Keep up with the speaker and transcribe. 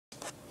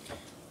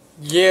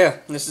Yeah,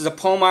 this is a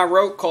poem I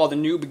wrote called A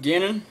New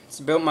Beginning. It's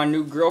about my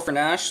new girlfriend,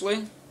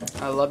 Ashley.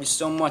 I love you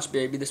so much,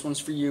 baby. This one's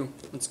for you.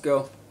 Let's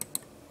go.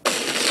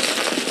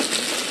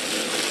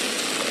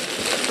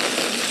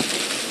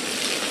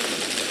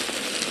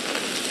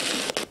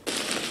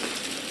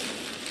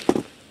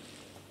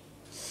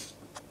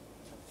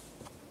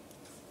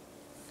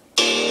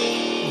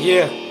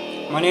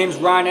 Yeah, my name's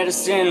Zander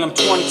Edison and I'm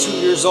 22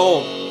 years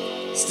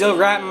old. Still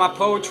writing my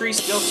poetry,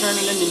 still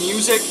turning into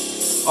music.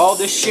 All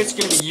this shit's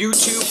gonna be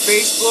YouTube,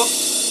 Facebook.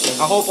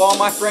 I hope all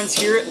my friends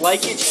hear it,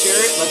 like it, share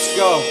it. Let's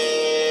go.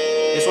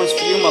 This one's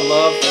for you, my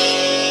love.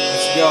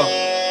 Let's go.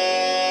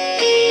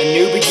 A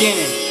new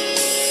beginning.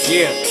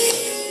 Yeah.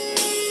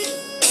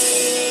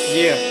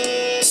 Yeah.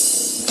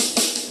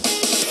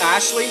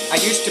 Ashley, I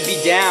used to be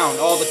down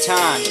all the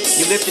time.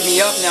 You lifted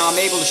me up, now I'm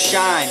able to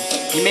shine.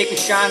 You make me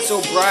shine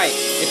so bright.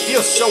 It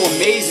feels so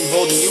amazing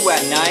holding you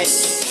at night.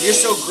 You're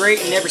so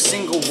great in every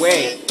single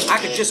way. I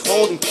could just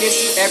hold and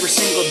kiss you every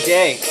single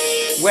day.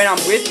 When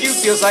I'm with you,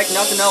 feels like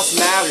nothing else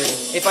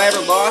matters. If I ever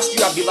lost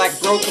you, I'd be like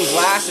broken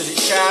glass as it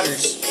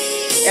shatters.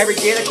 Every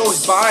day that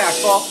goes by, I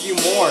fall for you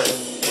more.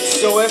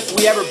 So if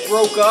we ever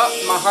broke up,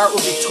 my heart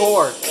would be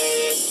tore.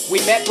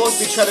 We met both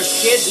of each other's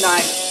kids and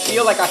I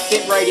feel like I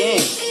fit right in.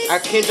 Our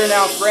kids are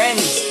now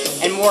friends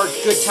and more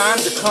good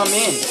times are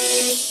coming.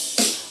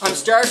 I'm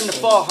starting to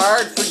fall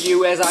hard for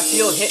you as I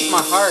feel it hit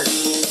my heart.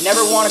 Never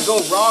want to go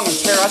wrong and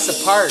tear us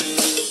apart.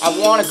 I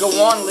want to go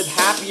on and live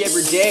happy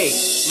every day,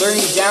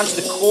 learning you down to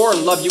the core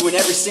and love you in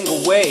every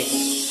single way.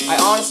 I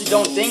honestly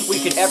don't think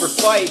we could ever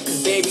fight, cause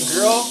baby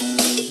girl,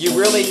 you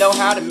really know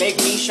how to make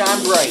me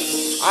shine bright.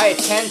 I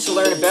intend to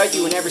learn about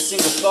you in every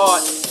single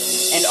thought,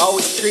 and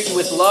always treat you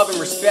with love and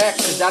respect,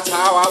 cause that's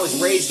how I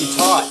was raised and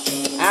taught.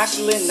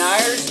 Ashley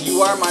Nyers, you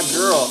are my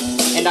girl,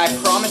 and I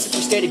promise if we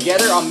stay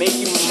together, I'll make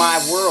you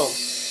my world.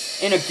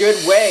 In a good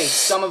way,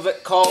 some of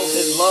it calls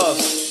it love.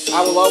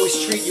 I will always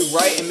treat you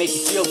right and make you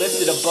feel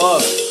lifted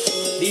above.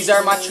 These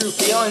are my true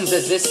feelings,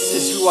 as this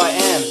is who I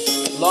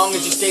am. Long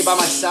as you stay by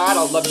my side,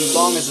 I'll love you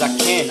long as I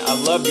can. I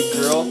love you,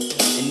 girl,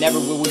 and never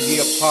will we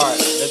be apart.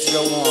 Let's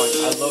go on.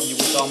 I love you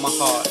with all my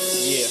heart.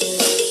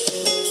 Yeah.